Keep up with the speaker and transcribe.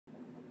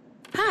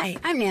Hi,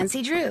 I'm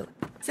Nancy Drew.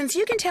 Since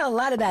you can tell a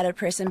lot about a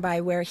person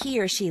by where he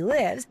or she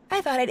lives,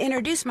 I thought I'd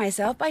introduce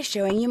myself by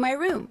showing you my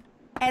room.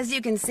 As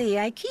you can see,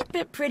 I keep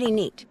it pretty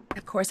neat.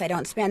 Of course, I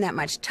don't spend that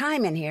much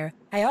time in here.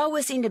 I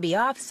always seem to be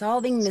off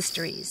solving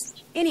mysteries.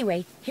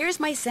 Anyway, here's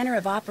my center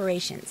of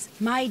operations,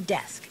 my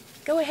desk.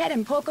 Go ahead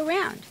and poke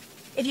around.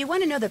 If you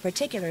want to know the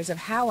particulars of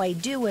how I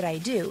do what I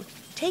do,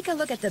 take a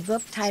look at the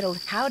book titled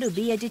How to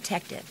Be a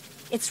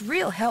Detective. It's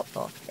real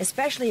helpful,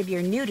 especially if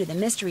you're new to the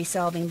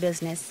mystery-solving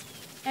business.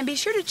 And be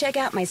sure to check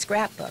out my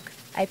scrapbook.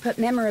 I put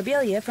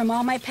memorabilia from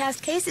all my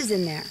past cases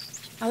in there.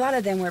 A lot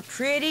of them were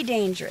pretty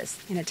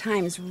dangerous, and at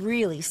times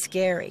really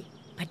scary.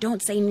 But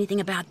don't say anything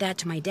about that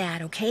to my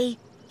dad, okay?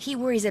 He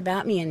worries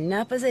about me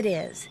enough as it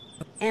is.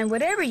 And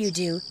whatever you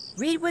do,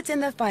 read what's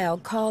in the file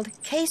called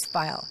Case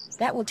File.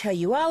 That will tell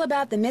you all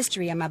about the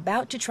mystery I'm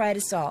about to try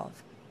to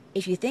solve.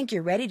 If you think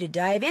you're ready to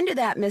dive into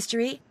that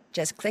mystery,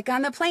 just click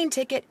on the plane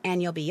ticket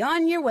and you'll be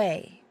on your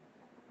way.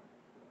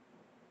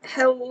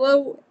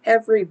 Hello,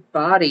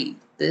 everybody.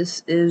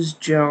 This is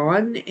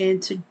John, and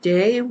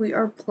today we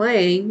are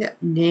playing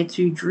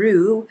Nancy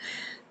Drew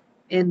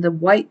and the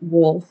White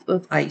Wolf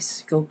of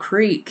Icicle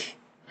Creek.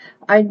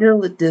 I know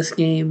that this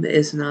game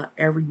is not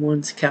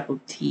everyone's cup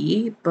of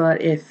tea,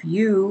 but if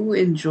you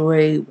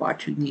enjoy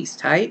watching these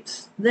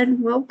types,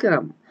 then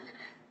welcome.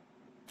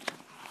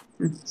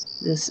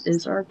 This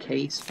is our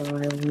case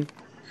file.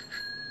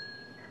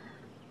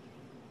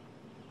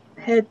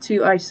 Head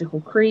to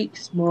Icicle Creek,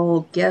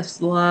 small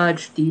guest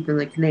lodge deep in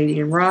the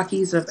Canadian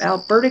Rockies of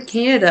Alberta,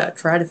 Canada.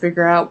 Try to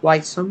figure out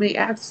why so many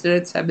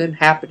accidents have been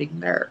happening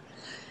there.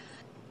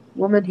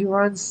 Woman who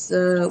runs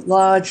the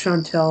lodge,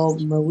 Chantal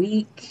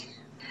Moique,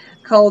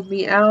 called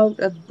me out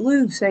of the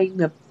blue saying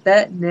that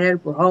Bette and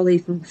Ed Raleigh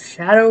from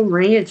Shadow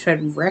Ranch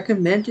had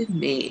recommended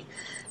me.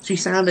 She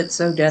sounded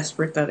so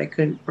desperate that I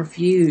couldn't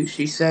refuse.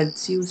 She said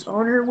she was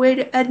on her way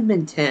to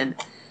Edmonton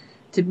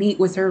to meet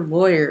with her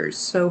lawyers,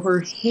 so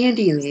her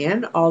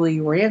handyman, Ollie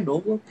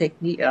Randall, will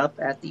pick me up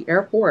at the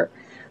airport.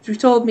 She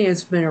told me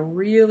it's been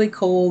really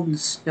cold and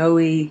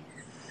snowy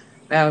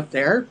out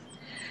there,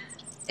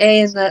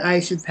 and that I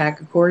should pack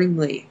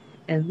accordingly.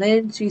 And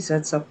then she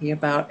said something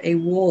about a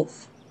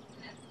wolf.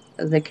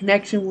 The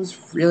connection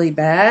was really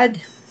bad,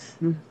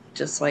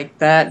 just like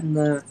that in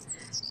the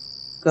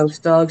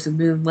Ghost Dogs of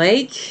Moon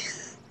Lake.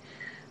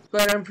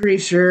 But I'm pretty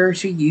sure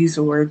she used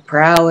the word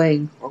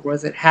prowling, or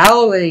was it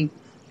howling?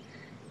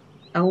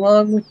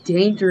 Along with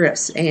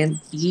dangerous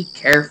and be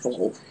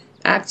careful.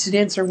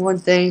 Accidents are one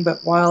thing,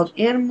 but wild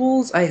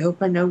animals, I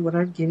hope I know what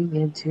I'm getting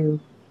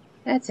into.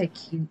 That's a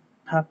cute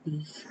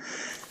puppy.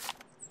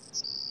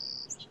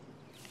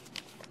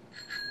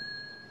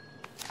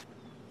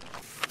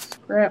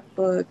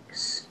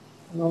 Scrapbooks,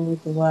 all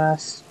of the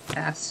last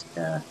past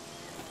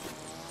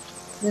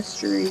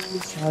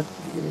mysteries, how to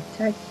be a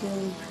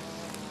detective.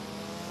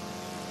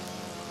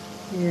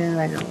 Yeah,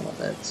 I know all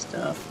that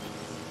stuff.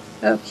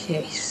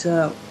 Okay,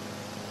 so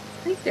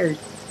I think there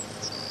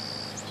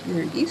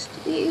used to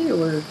be,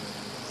 or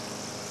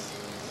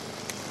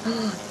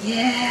oh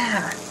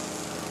yeah,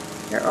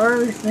 there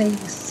are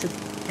things to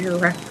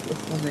interact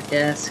with on the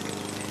desk.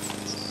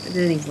 But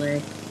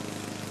anyway,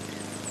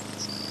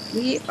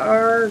 we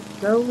are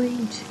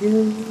going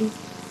to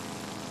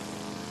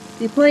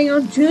be playing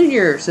on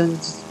Junior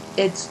since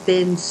it's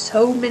been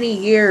so many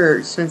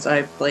years since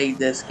I've played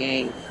this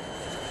game.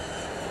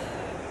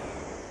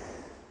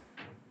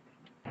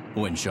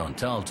 When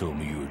Chantal told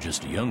me you were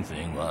just a young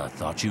thing, well, I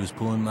thought she was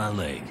pulling my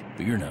leg.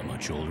 But you're not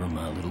much older than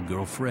my little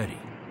girl, Freddie.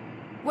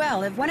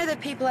 Well, if one of the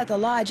people at the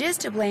lodge is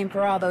to blame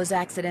for all those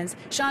accidents,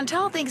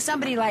 Chantal thinks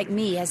somebody like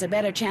me has a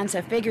better chance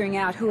of figuring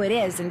out who it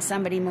is than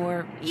somebody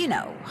more, you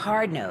know,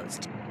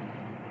 hard-nosed.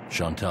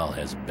 Chantal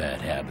has a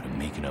bad habit of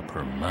making up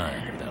her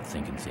mind without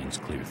thinking things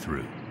clear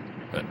through.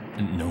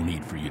 No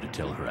need for you to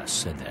tell her I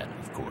said that,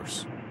 of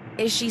course.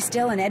 Is she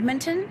still in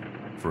Edmonton?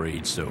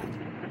 Afraid so.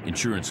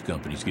 Insurance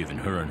company's giving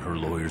her and her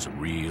lawyers a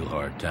real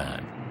hard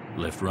time.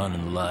 Left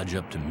running the lodge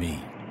up to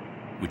me.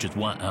 Which is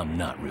why I'm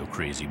not real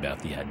crazy about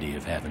the idea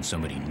of having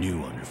somebody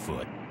new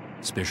underfoot.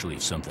 Especially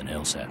if something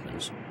else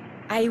happens.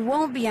 I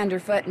won't be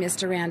underfoot,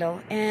 Mr.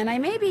 Randall. And I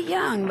may be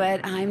young, but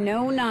I'm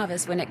no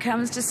novice when it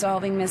comes to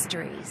solving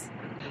mysteries.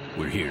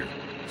 We're here,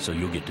 so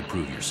you'll get to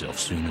prove yourself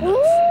soon enough.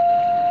 Ooh.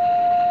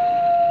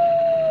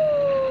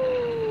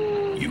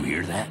 You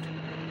hear that?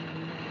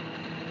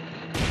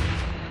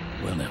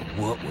 Well, now,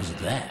 what was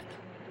that?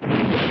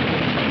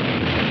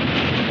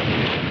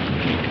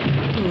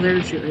 Well,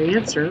 there's your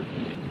answer.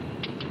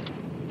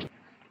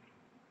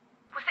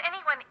 Was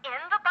anyone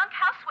in the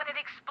bunkhouse when it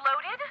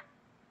exploded?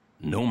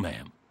 No,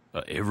 ma'am.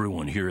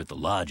 Everyone here at the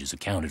lodge is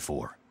accounted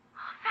for.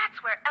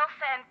 That's where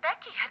Elsa and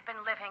Becky had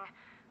been living.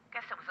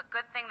 Guess it was a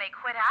good thing they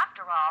quit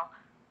after all.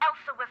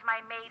 Elsa was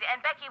my maid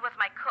and Becky was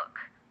my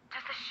cook.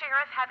 Does the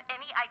sheriff have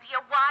any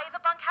idea why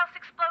the bunkhouse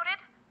exploded?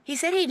 He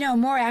said he'd know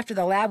more after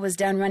the lab was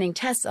done running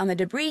tests on the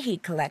debris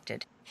he'd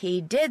collected. He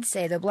did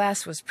say the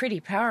blast was pretty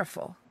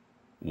powerful.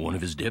 One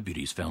of his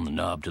deputies found the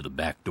knob to the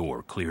back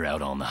door clear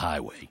out on the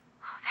highway.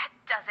 Oh, that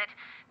does it.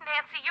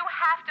 Nancy, you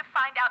have to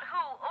find out who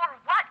or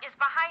what is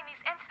behind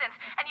these incidents.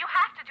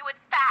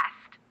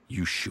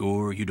 You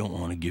sure you don't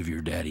want to give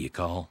your daddy a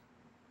call?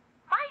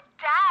 My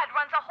dad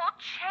runs a whole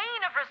chain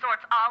of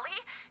resorts, Ollie.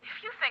 If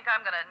you think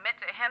I'm going to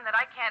admit to him that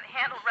I can't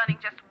handle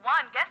running just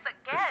one, guess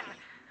again.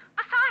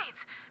 Besides,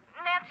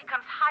 Nancy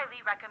comes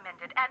highly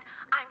recommended, and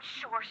I'm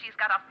sure she's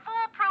got a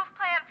foolproof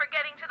plan for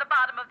getting to the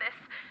bottom of this.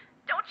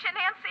 Don't you,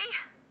 Nancy?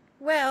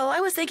 Well, I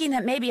was thinking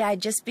that maybe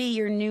I'd just be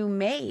your new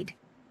maid.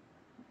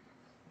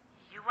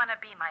 You want to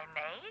be my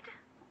maid?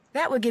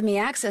 That would give me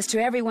access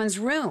to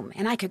everyone's room,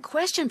 and I could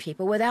question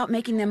people without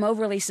making them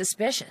overly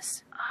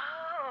suspicious.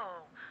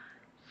 Oh,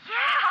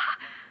 yeah,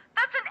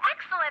 that's an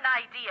excellent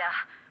idea.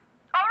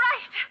 All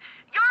right,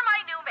 you're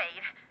my new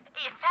maid.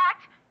 In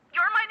fact,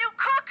 you're my new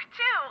cook,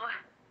 too.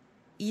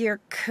 Your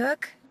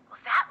cook?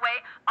 Well, that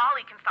way,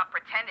 Ollie can stop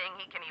pretending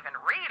he can even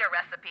read a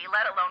recipe,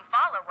 let alone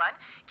follow one.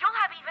 You'll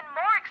have even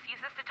more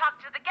excuses to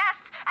talk to the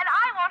guests, and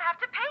I won't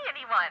have to pay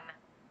anyone.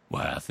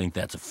 Why, I think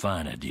that's a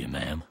fine idea,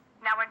 ma'am.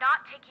 Now, we're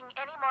not taking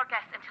any more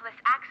guests until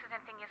this accident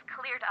thing is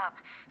cleared up.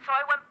 So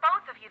I want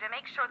both of you to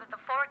make sure that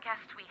the 4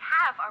 guests we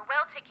have are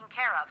well taken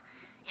care of.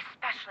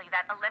 Especially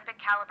that Olympic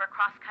caliber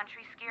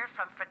cross-country skier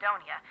from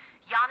Fredonia,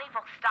 Yanni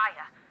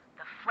Volstaya.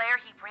 The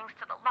flair he brings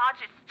to the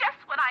lodge is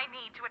just what I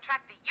need to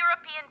attract the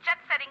European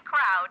jet-setting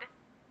crowd.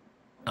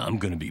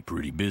 I'm gonna be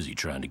pretty busy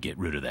trying to get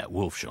rid of that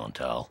wolf,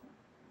 Chantal.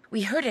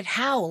 We heard it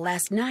howl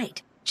last night,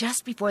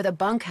 just before the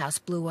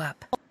bunkhouse blew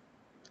up.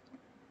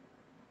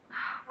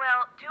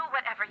 Well, do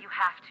whatever you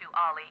have to,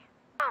 Ollie.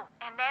 Oh,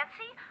 and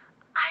Nancy,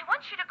 I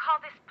want you to call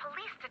this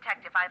police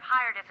detective I've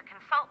hired as a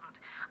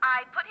consultant.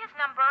 I put his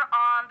number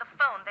on the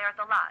phone there at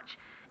the lodge.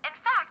 In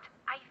fact,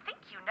 I think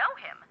you know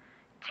him.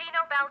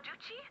 Tino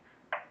Balducci?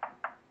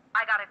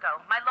 I gotta go.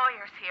 My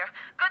lawyer's here.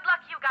 Good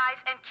luck, you guys,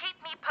 and keep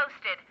me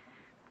posted.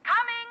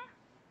 Coming!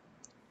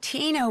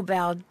 Tino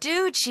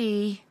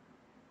Balducci.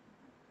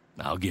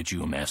 I'll get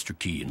you a master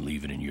key and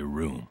leave it in your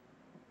room.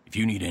 If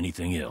you need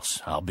anything else,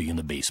 I'll be in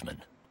the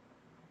basement.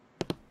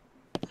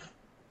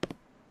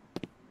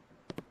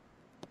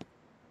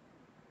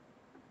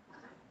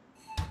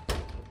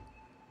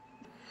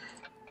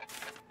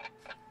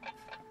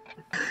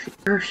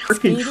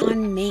 Speed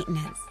on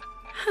maintenance.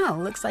 Oh,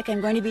 looks like I'm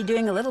going to be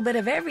doing a little bit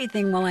of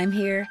everything while I'm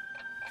here.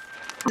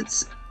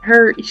 It's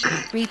her.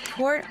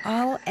 Report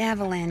all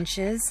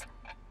avalanches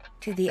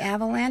to the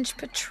Avalanche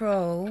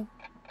Patrol.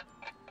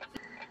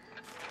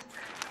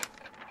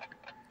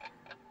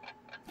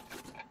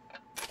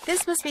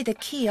 This must be the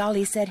key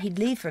Ollie said he'd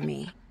leave for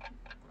me.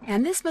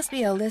 And this must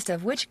be a list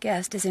of which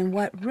guest is in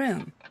what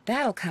room.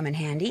 That'll come in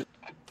handy.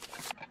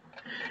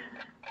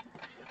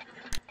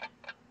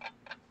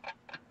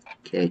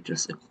 Okay,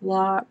 just a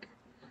clock.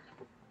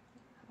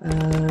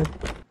 Oh.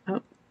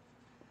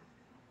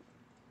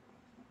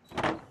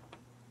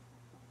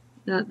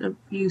 Not enough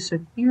use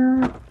in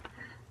here.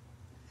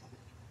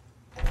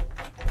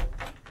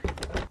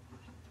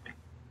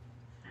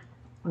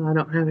 Well, I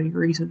don't have any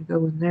reason to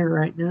go in there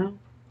right now.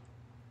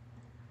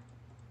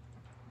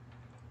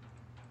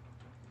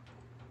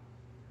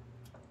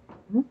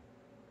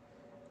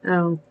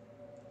 No.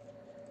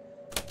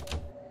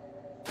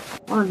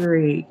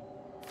 Laundry.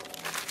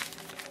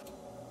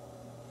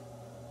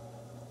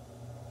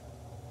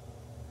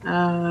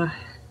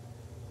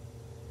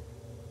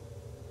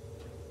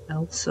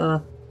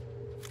 Elsa.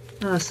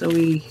 So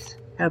we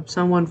have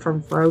someone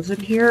from Frozen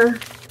here.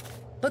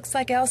 Looks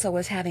like Elsa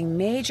was having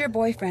major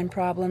boyfriend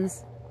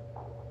problems.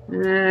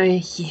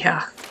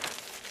 Yeah.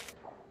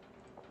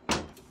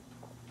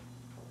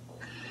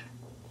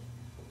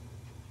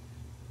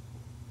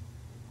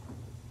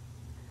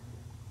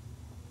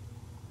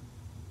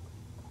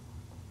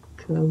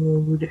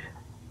 Code.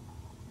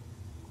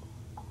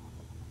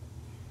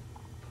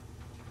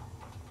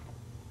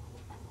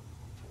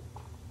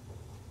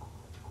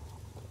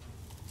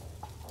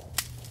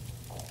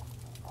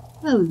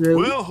 Hello.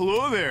 Well,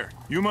 hello there.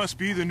 You must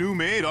be the new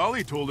maid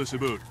Ollie told us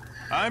about.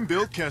 I'm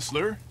Bill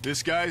Kessler.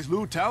 This guy's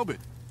Lou Talbot.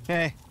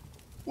 Hey.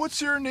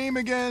 What's your name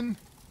again?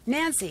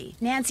 Nancy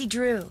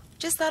Drew.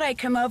 Just thought I'd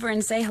come over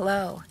and say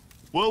hello.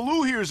 Well,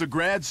 Lou here's a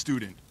grad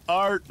student.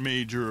 Art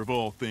major, of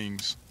all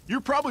things. You're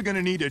probably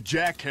gonna need a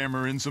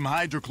jackhammer and some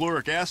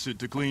hydrochloric acid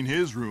to clean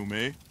his room,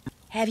 eh?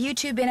 Have you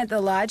two been at the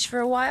lodge for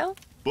a while?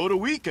 About a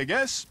week, I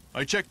guess.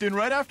 I checked in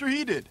right after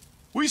he did.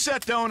 We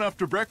sat down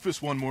after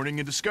breakfast one morning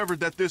and discovered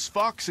that this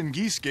fox and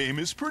geese game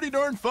is pretty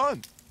darn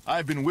fun.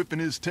 I've been whipping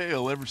his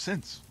tail ever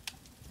since.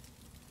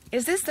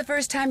 Is this the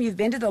first time you've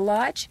been to the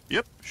lodge?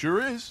 Yep,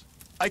 sure is.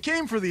 I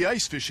came for the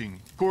ice fishing.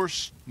 Of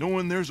course,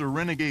 knowing there's a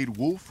renegade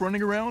wolf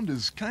running around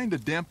is kinda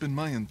dampened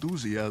my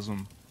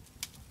enthusiasm.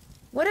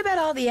 What about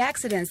all the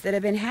accidents that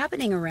have been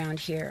happening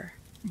around here?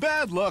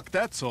 Bad luck,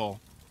 that's all.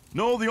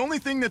 No, the only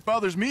thing that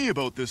bothers me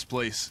about this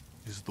place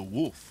is the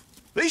wolf.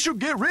 They should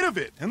get rid of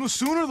it, and the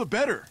sooner the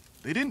better.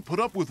 They didn't put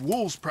up with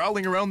wolves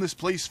prowling around this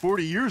place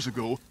 40 years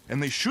ago,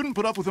 and they shouldn't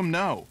put up with them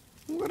now.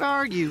 What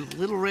are you,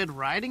 Little Red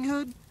Riding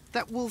Hood?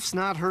 That wolf's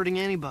not hurting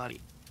anybody.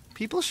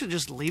 People should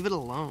just leave it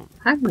alone.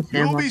 I'm with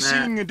him You'll on be that.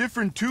 singing a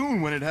different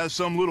tune when it has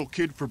some little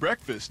kid for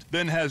breakfast,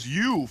 then has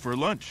you for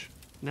lunch.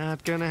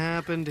 Not gonna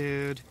happen,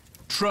 dude.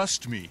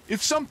 Trust me,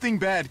 if something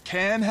bad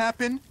can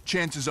happen,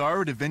 chances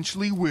are it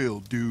eventually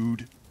will,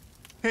 dude.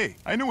 Hey,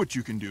 I know what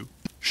you can do.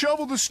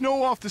 Shovel the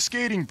snow off the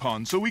skating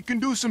pond so we can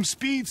do some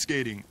speed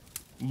skating.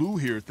 Lou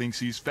here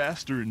thinks he's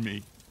faster than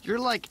me. You're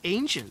like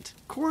ancient.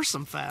 Of course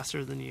I'm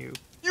faster than you.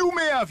 You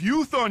may have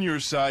youth on your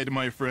side,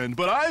 my friend,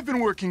 but I've been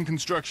working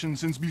construction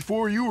since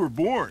before you were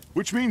born,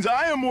 which means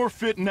I am more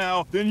fit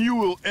now than you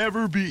will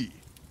ever be.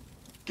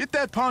 Get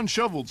that pond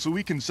shoveled so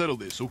we can settle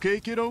this, okay,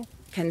 kiddo?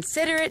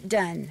 Consider it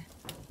done.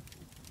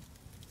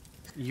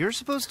 You're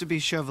supposed to be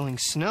shoveling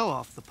snow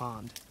off the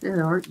pond.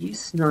 Yeah, aren't you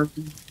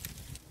snarky?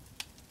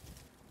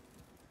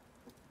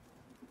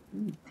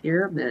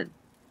 Pyramid.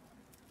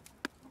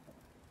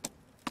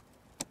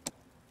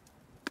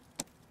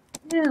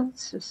 Yeah,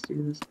 let's just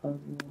do this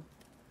puzzle.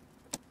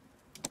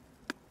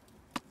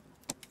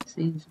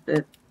 Seems a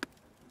bit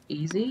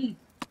easy.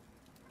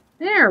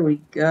 There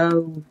we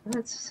go.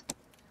 That's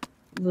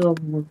a little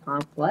more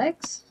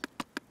complex.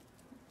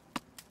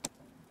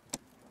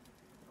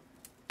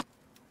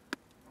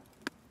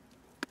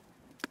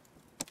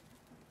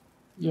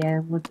 Yeah, I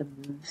want the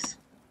moves.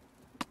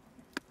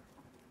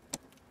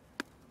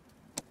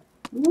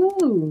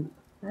 Ooh,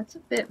 that's a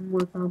bit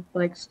more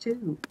complex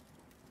too.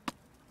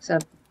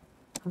 Except,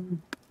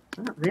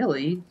 not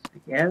really, I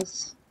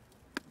guess.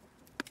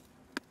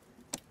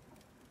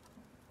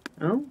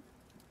 Oh?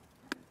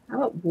 How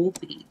about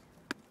Wolfie?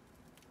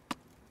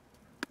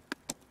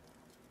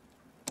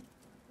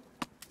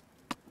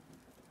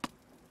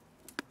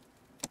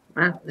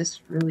 Wow, this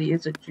really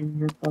is a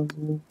junior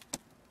puzzle.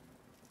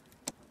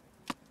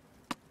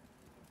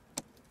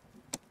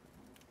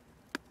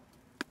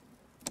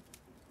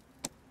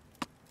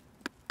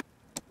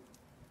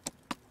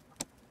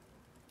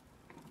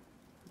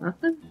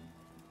 Nothing?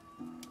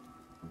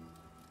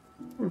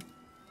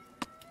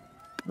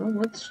 Well,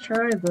 let's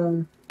try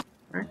the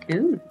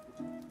raccoon.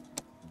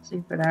 See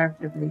if it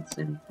activates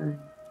anything.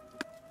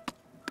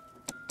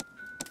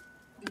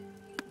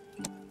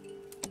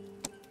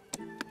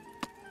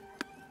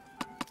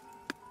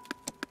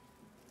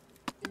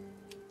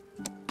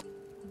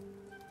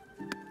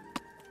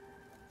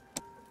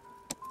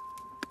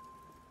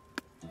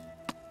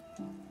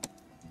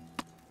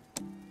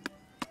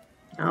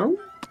 No?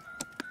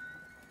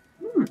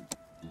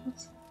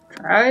 Let's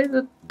try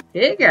the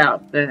pig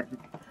out then.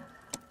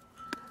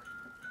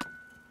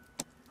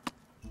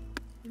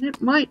 It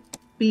might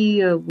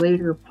be a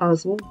later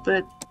puzzle,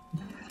 but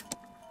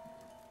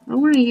I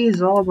want to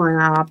use all my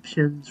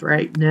options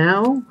right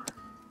now.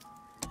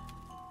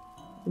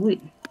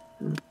 Wait.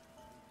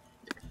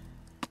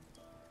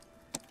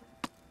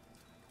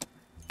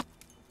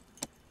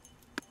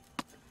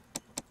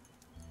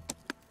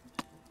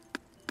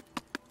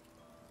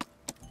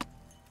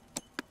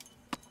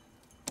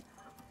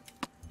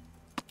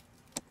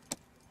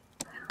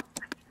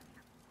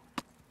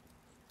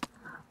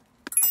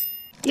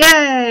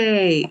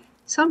 Yay!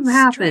 Something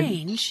happened.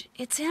 Strange.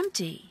 It's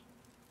empty.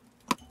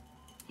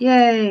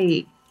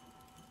 Yay!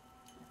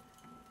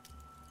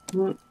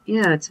 Well,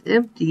 yeah, it's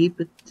empty,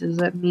 but does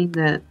that mean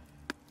that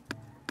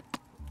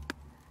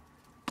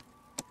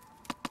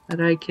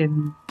I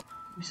can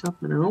do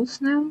something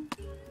else now?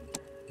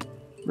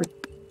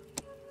 Like,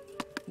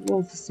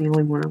 Wolf is the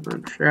only one I'm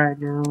gonna try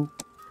now.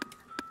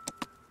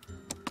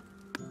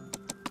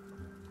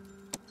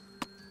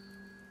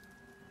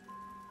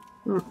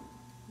 Oh,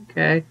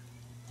 okay.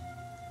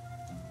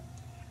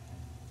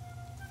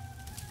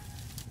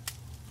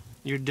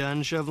 You're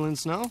done shoveling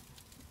snow?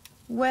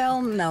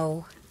 Well,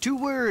 no. 2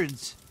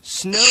 words.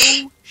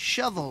 Snow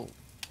shovel.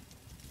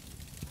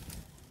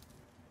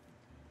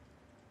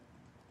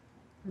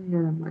 Yeah,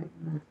 I might.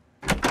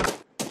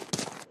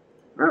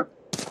 Oh.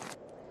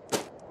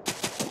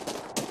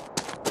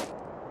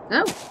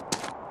 No.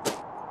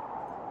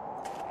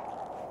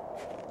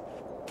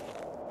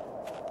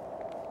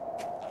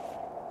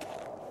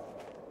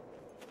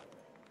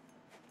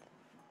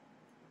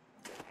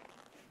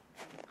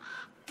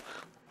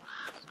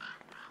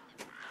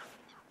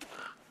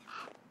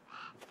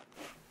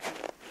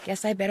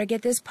 Guess I better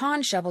get this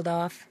pond shoveled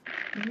off.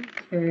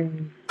 Okay.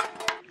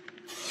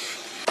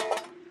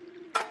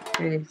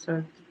 Okay,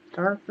 so the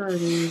darker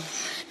it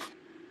is,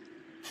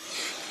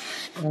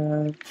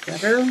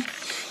 better?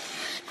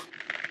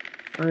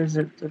 Or is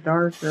it the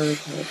darker,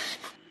 the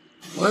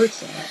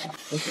worse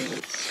off it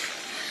is?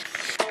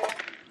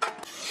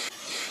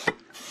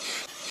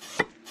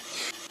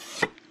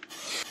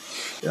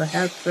 Do I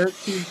have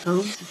 13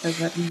 cones? Because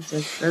that means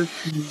there's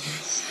 13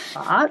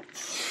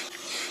 spots?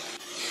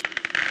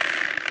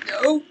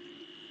 No!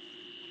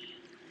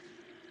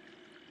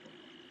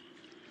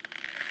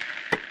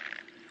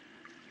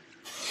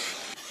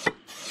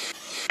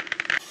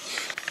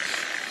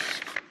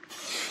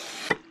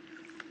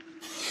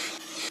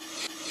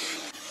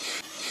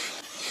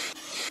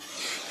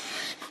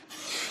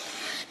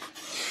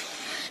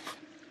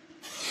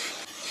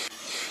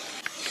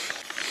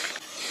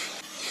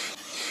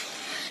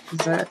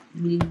 Does that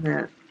mean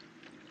that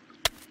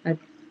I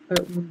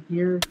put one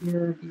here,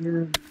 here,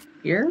 here,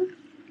 here?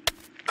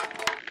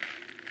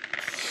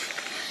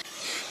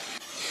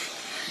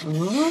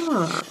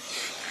 Ah.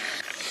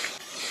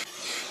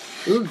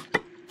 Ooh.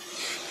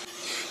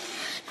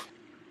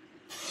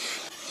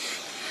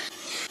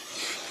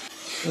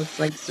 Looks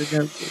like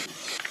Sudoku.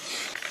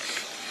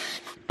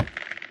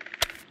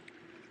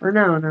 Or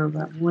no,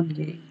 that one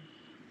game.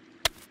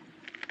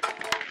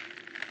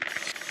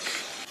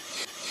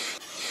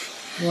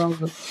 Well,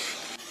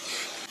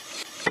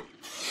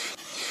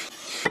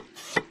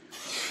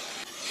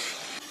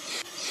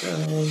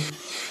 so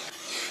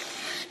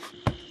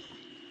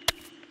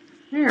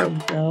there we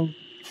go.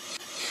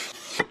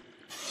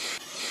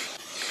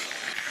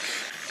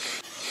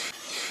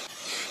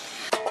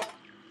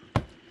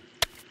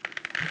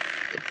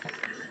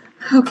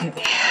 Okay.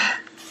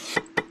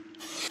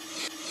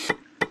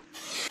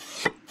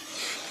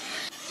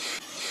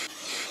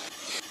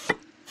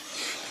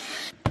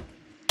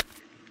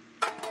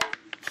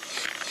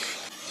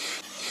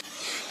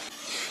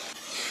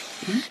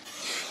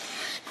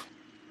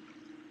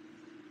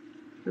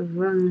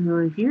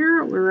 We're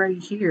here, we're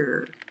right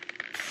here.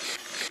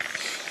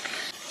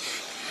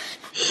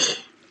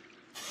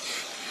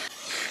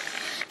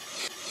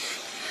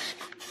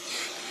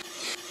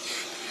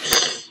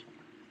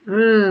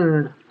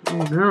 Oh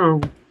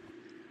no.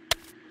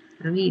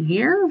 I mean,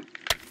 here?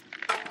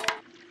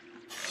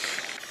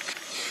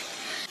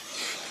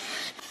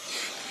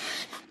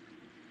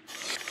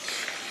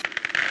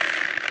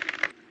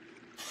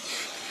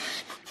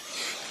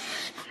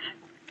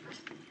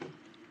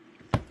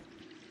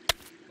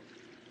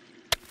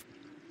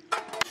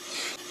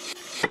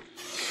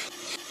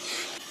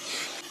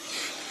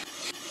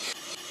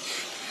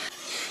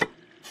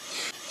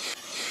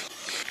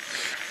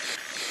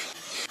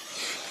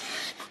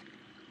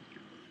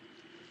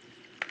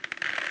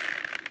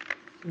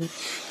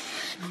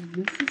 This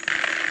is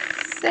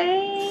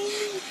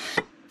same.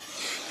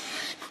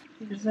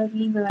 Does that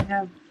mean that I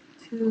have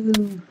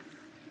two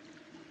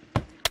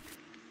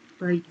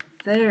right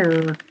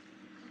there?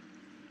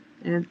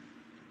 And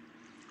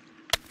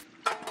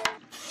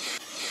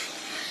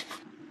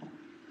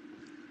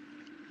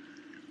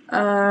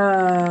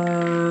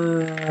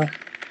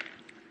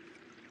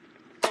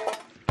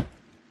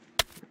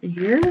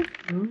here?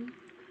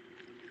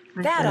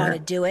 Right That ought there. to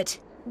do it.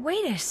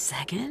 Wait a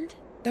second.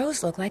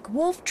 Those look like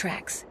wolf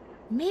tracks.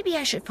 Maybe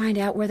I should find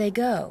out where they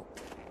go.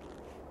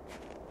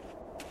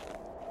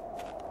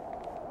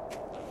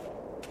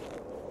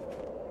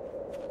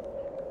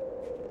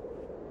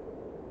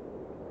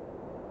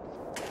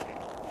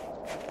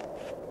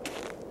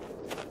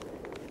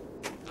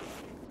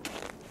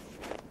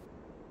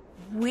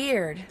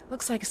 Weird.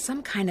 Looks like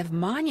some kind of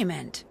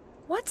monument.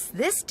 What's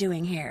this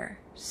doing here?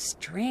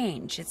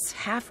 Strange. It's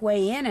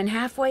halfway in and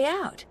halfway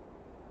out.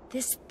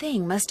 This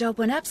thing must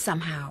open up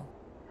somehow.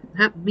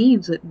 That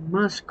means it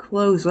must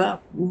close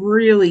up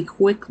really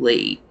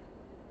quickly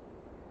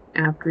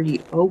after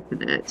you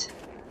open it.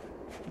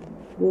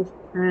 Wolf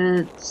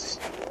prints.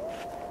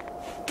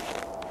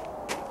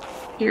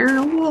 Here,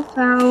 a wolf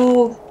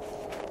owl.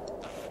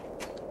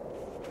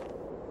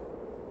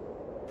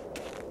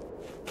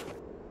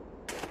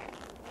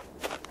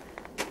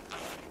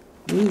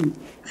 Ooh,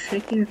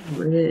 chicken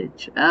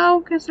ridge. Oh,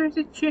 because there's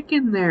a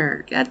chicken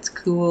there. That's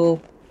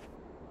cool.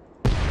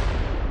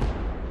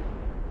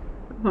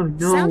 Oh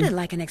no. Sounded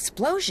like an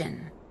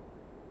explosion.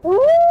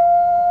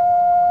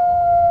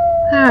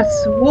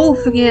 That's the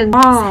wolf again.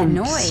 What's that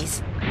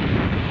noise?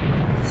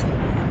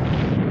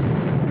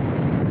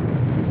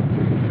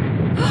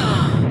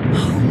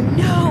 Oh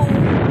no!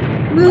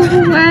 Move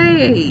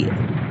away!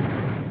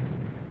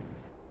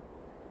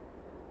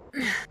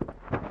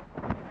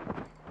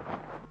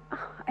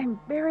 I'm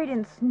buried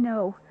in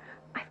snow.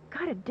 I've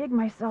got to dig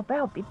myself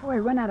out before I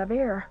run out of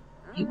air.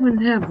 You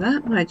wouldn't have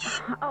that much.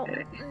 I'll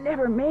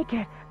never make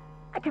it.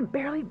 I can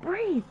barely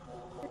breathe.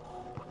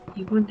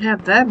 You wouldn't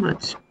have that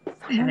much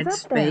Someone's head up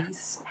there.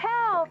 space.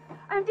 Help!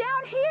 I'm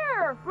down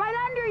here, right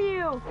under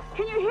you.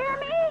 Can you hear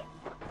me?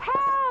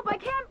 Help! I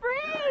can't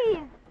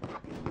breathe.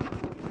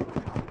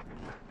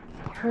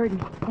 You heard me.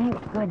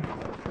 Thank goodness.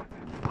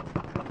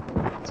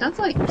 Sounds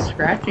like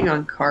scratching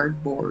on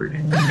cardboard.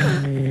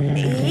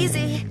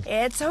 Easy.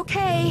 It's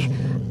okay.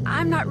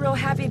 I'm not real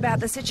happy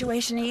about the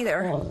situation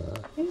either.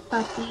 Hey,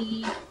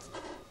 puppy.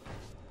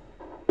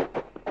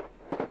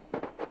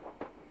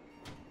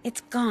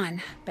 It's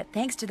gone, but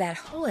thanks to that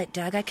hole it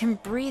dug, I can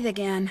breathe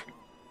again.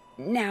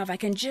 Now if I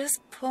can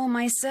just pull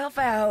myself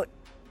out.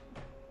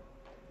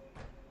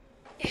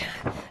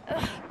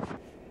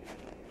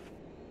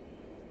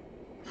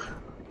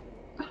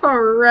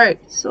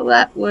 Alright, so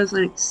that was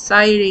an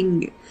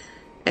exciting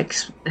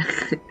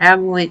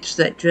avalanche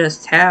that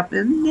just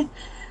happened.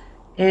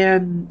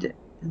 And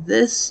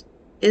this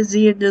is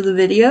the end of the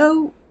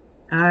video.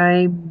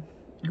 I'm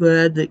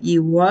glad that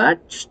you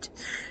watched.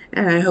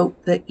 And I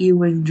hope that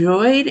you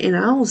enjoyed. And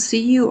I will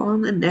see you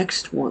on the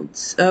next one.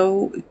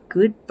 So,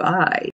 goodbye.